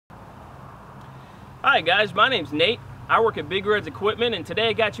Hi guys, my name's Nate. I work at Big Red's Equipment, and today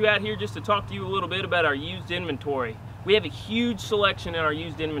I got you out here just to talk to you a little bit about our used inventory. We have a huge selection in our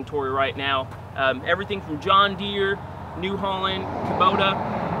used inventory right now. Everything from John Deere, New Holland, Kubota.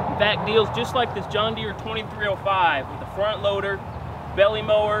 In fact, deals just like this John Deere 2305 with a front loader, belly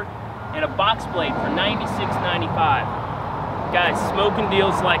mower, and a box blade for $96.95. Guys, smoking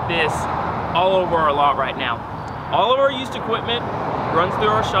deals like this all over our lot right now. All of our used equipment runs through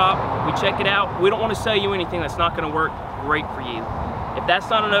our shop. We check it out. We don't want to sell you anything that's not going to work great for you. If that's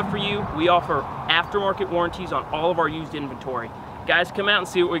not enough for you, we offer aftermarket warranties on all of our used inventory. Guys, come out and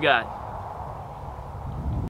see what we got.